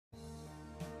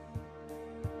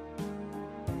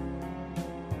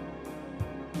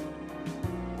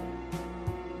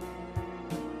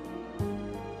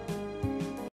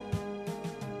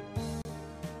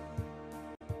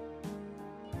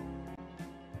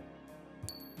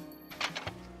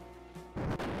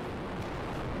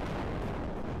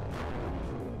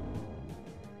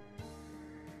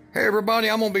Hey everybody,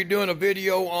 I'm going to be doing a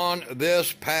video on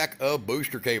this pack of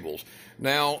booster cables.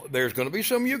 Now, there's going to be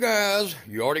some of you guys,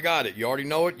 you already got it, you already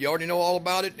know it, you already know all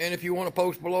about it, and if you want to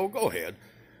post below, go ahead.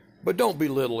 But don't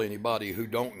belittle anybody who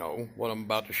don't know what I'm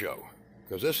about to show,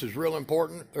 because this is real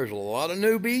important. There's a lot of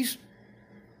newbies.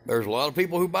 There's a lot of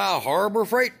people who buy a Harbor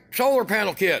Freight solar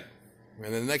panel kit,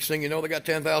 and then the next thing you know, they got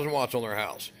 10,000 watts on their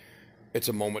house. It's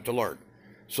a moment to learn.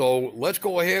 So let's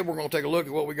go ahead. We're going to take a look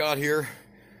at what we got here.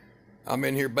 I'm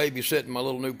in here babysitting my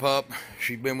little new pup.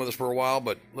 She's been with us for a while,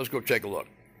 but let's go take a look.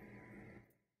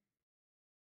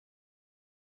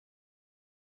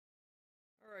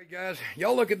 All right, guys,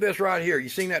 y'all look at this right here. You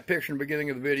seen that picture in the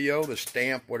beginning of the video, the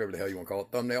stamp, whatever the hell you want to call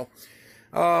it, thumbnail.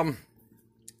 I'm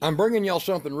bringing y'all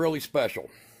something really special.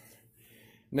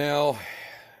 Now,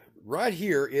 right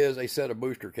here is a set of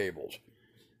booster cables.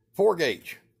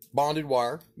 4-gauge, bonded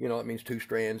wire. You know, that means 2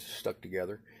 strands stuck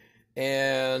together.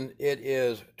 And it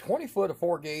is 20 foot of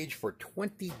 4-gauge for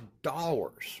 $20.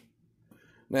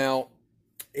 Now,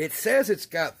 it says it's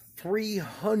got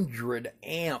 300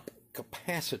 amp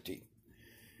capacity.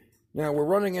 Now, we're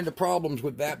running into problems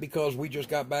with that because we just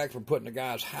got back from putting a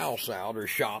guy's house out, or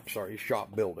shop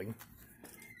building,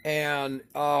 and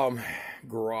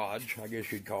garage, I guess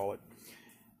you'd call it.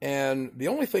 And the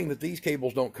only thing that these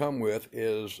cables don't come with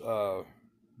is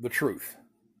the truth.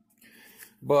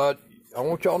 But I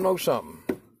want y'all to know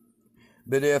something,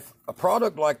 that if a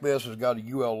product like this has got a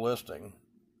UL listing,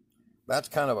 that's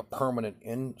kind of a permanent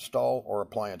install or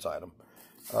appliance item,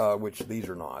 which these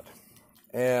are not.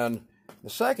 And the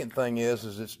second thing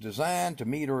is it's designed to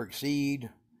meet or exceed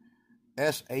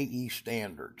SAE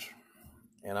standards.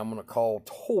 And I'm going to call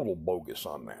total bogus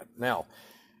on that. Now,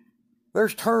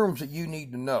 there's terms that you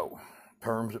need to know.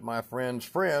 Terms that my friend's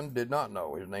friend did not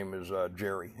know. His name is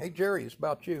Jerry. Hey, Jerry, it's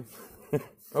about you.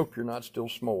 Hope you're not still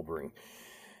smoldering.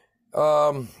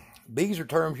 These are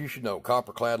terms you should know.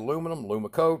 Copper-clad aluminum,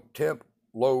 Lumacoat, temp,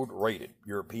 load, rated.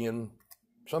 European,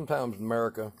 sometimes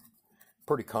America,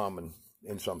 pretty common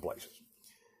in some places.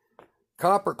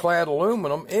 Copper-clad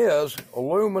aluminum is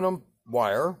aluminum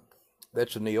wire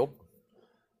that's annealed,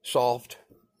 soft,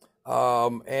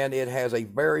 and it has a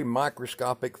very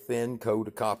microscopic thin coat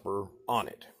of copper on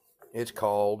it. It's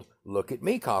called Look at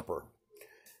Me copper.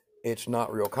 It's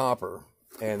not real copper.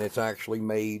 And it's actually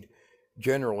made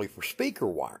generally for speaker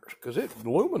wires, because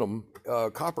aluminum,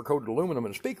 copper-coated aluminum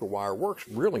and speaker wire works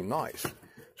really nice.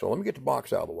 So let me get the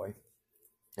box out of the way,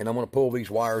 and I'm going to pull these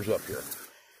wires up here.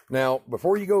 Now,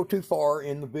 before you go too far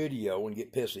in the video and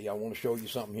get pissy, I want to show you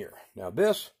something here. Now,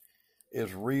 this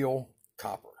is real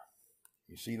copper.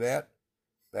 You see that?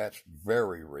 That's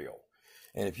very real.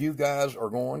 And if you guys are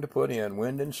going to put in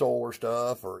wind and solar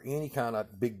stuff or any kind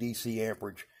of big DC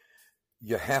amperage,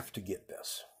 you have to get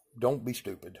this. Don't be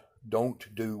stupid. Don't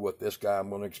do what this guy I'm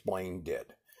going to explain did.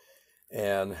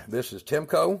 And this is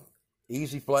Temco,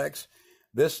 Easy Flex.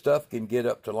 This stuff can get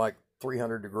up to like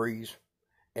 300 degrees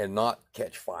and not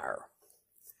catch fire.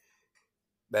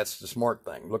 That's the smart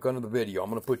thing. Look under the video.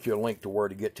 I'm going to put you a link to where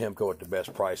to get Temco at the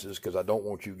best prices, because I don't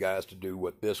want you guys to do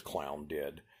what this clown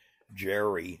did.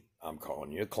 Jerry, I'm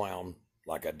calling you a clown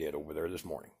like I did over there this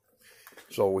morning.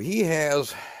 So he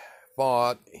has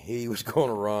thought he was going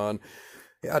to run.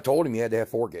 I told him he had to have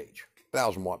 4-gauge,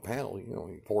 1,000-watt panel, you know,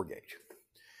 4-gauge.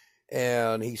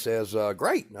 And he says,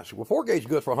 great. And I said, well, 4-gauge is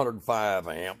good for 105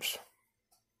 amps.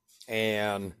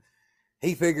 And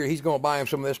he figured he's going to buy him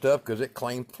some of this stuff because it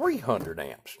claimed 300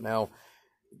 amps. Now,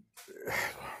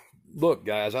 look,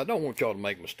 guys, I don't want y'all to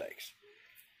make mistakes.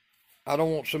 I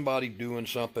don't want somebody doing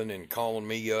something and calling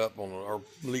me up or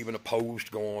leaving a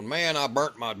post going, man, I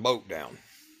burnt my boat down.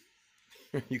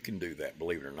 You can do that,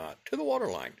 believe it or not, to the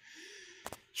waterline.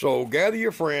 So gather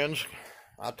your friends.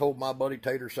 I told my buddy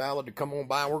Tater Salad to come on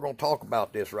by, and we're going to talk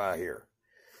about this right here.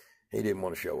 He didn't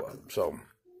want to show up. So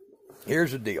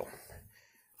here's the deal.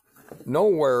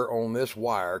 Nowhere on this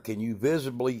wire can you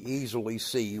visibly easily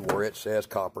see where it says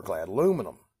copper-clad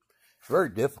aluminum. It's very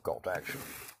difficult, actually.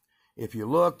 If you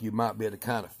look, you might be able to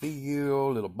kind of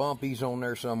feel little bumpies on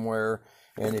there somewhere.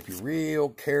 And if you're real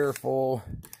careful,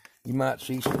 you might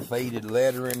see some faded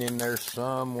lettering in there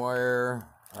somewhere.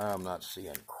 I'm not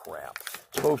seeing crap.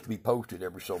 It's supposed to be posted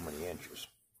every so many inches.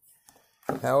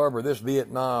 However, this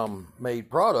Vietnam-made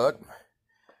product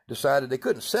decided they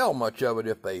couldn't sell much of it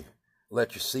if they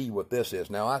let you see what this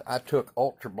is. Now, I took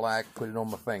Ultra Black, put it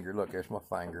on my finger. Look, there's my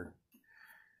finger.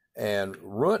 And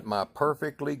ruined my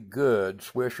perfectly good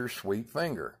Swisher Sweet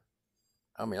finger.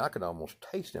 I mean, I could almost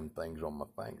taste them things on my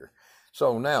finger.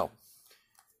 So now,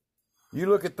 you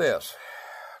look at this.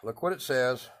 Look what it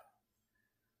says.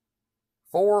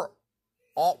 4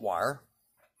 aught wire.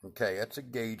 Okay, that's a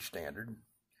gauge standard.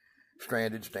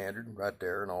 stranded standard right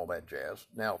there and all that jazz.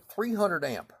 Now, 300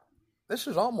 amp. This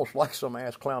is almost like some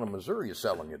ass clown in Missouri is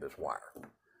selling you this wire.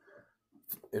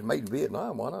 It's made in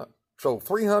Vietnam, why not? So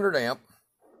 300 amp,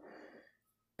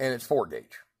 and it's 4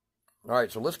 gauge. All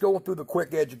right, so let's go through the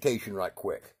quick education right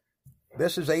quick.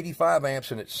 This is 85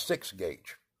 amps, and it's 6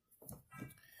 gauge.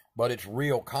 But it's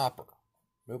real copper.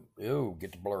 Ooh,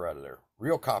 get the blur out of there.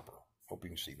 Real copper. Hope you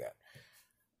can see that.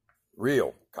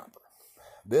 Real copper.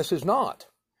 This is not.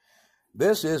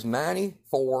 This is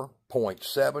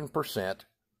 94.7%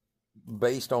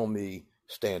 based on the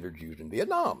standards used in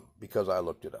Vietnam, because I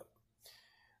looked it up.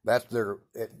 That's their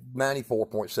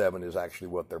 94.7 is actually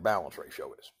what their balance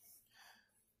ratio is.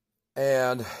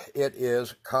 And it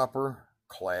is copper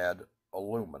clad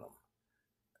aluminum.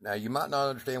 Now, you might not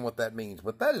understand what that means,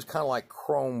 but that is kind of like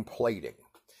chrome plating.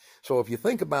 So if you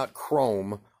think about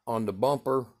chrome on the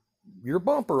bumper, your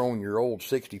bumper on your old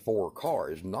 64 car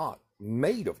is not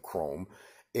made of chrome.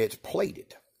 It's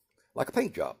plated like a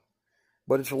paint job,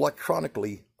 but it's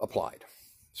electronically applied.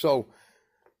 So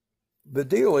the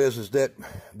deal is that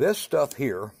this stuff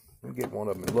here, let me get one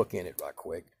of them and look in it right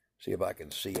quick, see if I can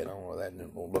see it. I don't know, that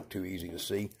won't look too easy to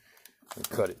see. I'll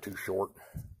cut it too short.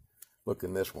 Look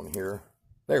in this one here.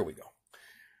 There we go.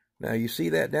 Now you see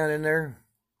that down in there?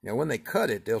 Now when they cut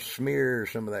it, they'll smear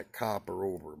some of that copper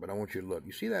over, but I want you to look.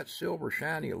 You see that silver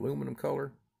shiny aluminum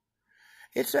color?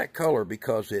 It's that color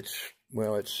because it's,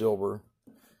 well, it's silver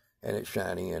and it's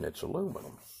shiny and it's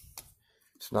aluminum.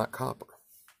 It's not copper.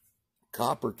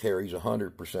 Copper carries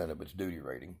 100% of its duty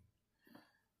rating.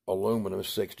 Aluminum is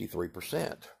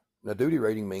 63%. Now, duty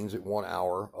rating means that 1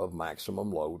 hour of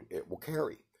maximum load it will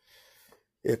carry.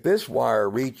 If this wire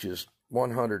reaches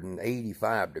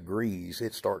 185 degrees,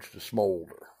 it starts to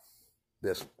smolder.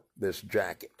 This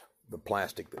jacket, the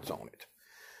plastic that's on it.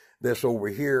 This over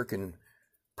here can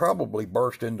probably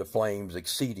burst into flames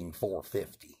exceeding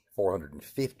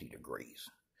 450 degrees.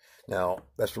 Now,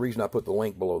 that's the reason I put the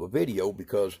link below the video,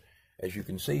 because as you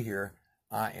can see here,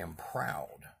 I am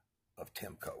proud of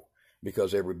Temco,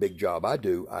 because every big job I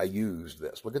do, I use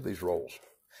this. Look at these rolls.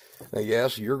 Now,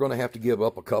 yes, you're going to have to give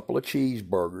up a couple of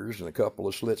cheeseburgers and a couple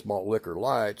of Schlitz malt liquor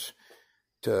lights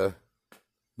to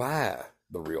buy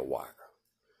the real wire.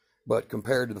 But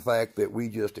compared to the fact that we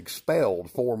just expelled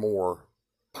 4 more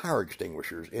fire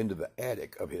extinguishers into the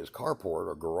attic of his carport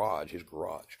or garage, his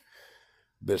garage,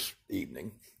 this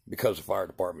evening, because the fire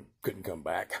department couldn't come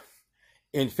back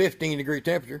in 15-degree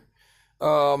temperature,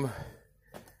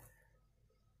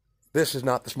 this is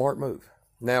not the smart move.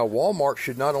 Now, Walmart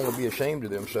should not only be ashamed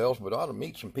of themselves, but ought to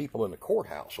meet some people in the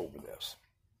courthouse over this.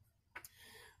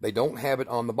 They don't have it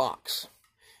on the box.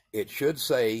 It should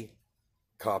say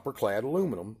copper-clad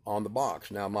aluminum on the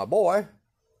box. Now, my boy,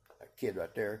 that kid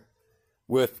right there,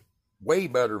 with way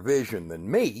better vision than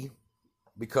me,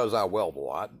 because I weld a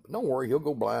lot, but don't worry, he'll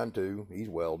go blind too. He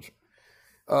welds.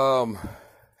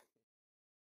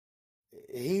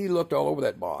 He looked all over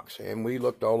that box, and we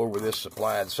looked all over this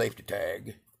supplied safety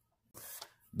tag.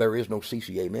 There is no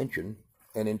CCA mention,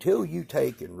 and until you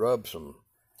take and rub some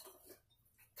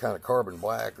kind of carbon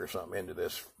black or something into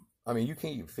this, I mean, you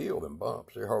can't even feel them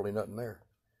bumps. There's hardly nothing there.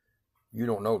 You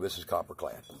don't know this is copper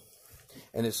clad.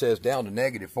 And it says down to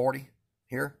 -40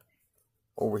 here.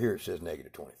 Over here it says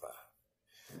 -25.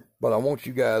 But I want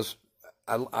you guys,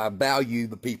 I value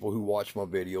the people who watch my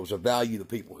videos. I value the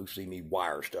people who see me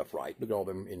wire stuff right. Look at all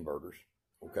them inverters,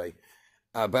 okay?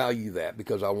 I value that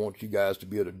because I want you guys to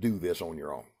be able to do this on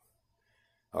your own.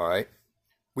 All right?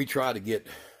 We try to get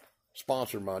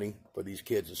sponsor money for these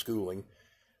kids in schooling.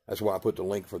 That's why I put the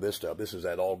link for this stuff. This is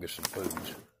at Augustin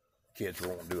Foods. Kids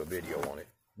won't do a video on it.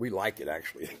 We like it,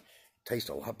 actually. It tastes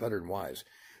a lot better than Wise.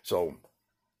 So,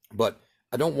 but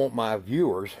I don't want my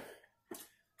viewers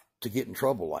to get in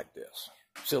trouble like this.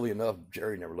 Silly enough,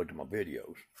 Jerry never looked at my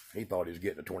videos. He thought he was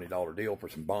getting a $20 deal for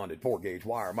some bonded 4-gauge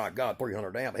wire. My God,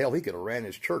 300 amp. Hell, he could have ran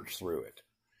his church through it.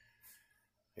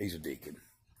 He's a deacon.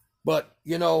 But,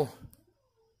 you know,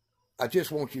 I just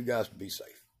want you guys to be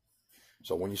safe.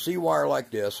 So when you see wire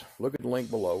like this, look at the link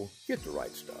below. Get the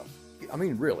right stuff. I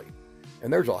mean, really.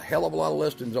 And there's a hell of a lot of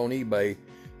listings on eBay,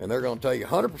 and they're going to tell you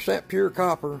 100% pure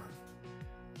copper.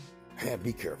 Man,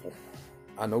 be careful.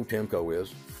 I know Temco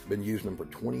is. Been using them for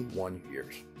 21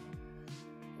 years.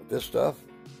 But this stuff,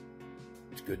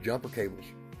 it's good jumper cables.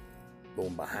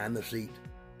 Going behind the seat.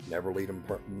 Never leave them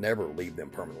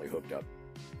permanently hooked up.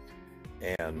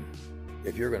 And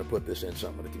if you're going to put this in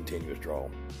something with a continuous draw,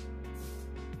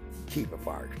 keep a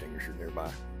fire extinguisher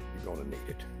nearby. You're going to need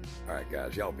it. All right,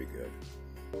 guys, y'all be good.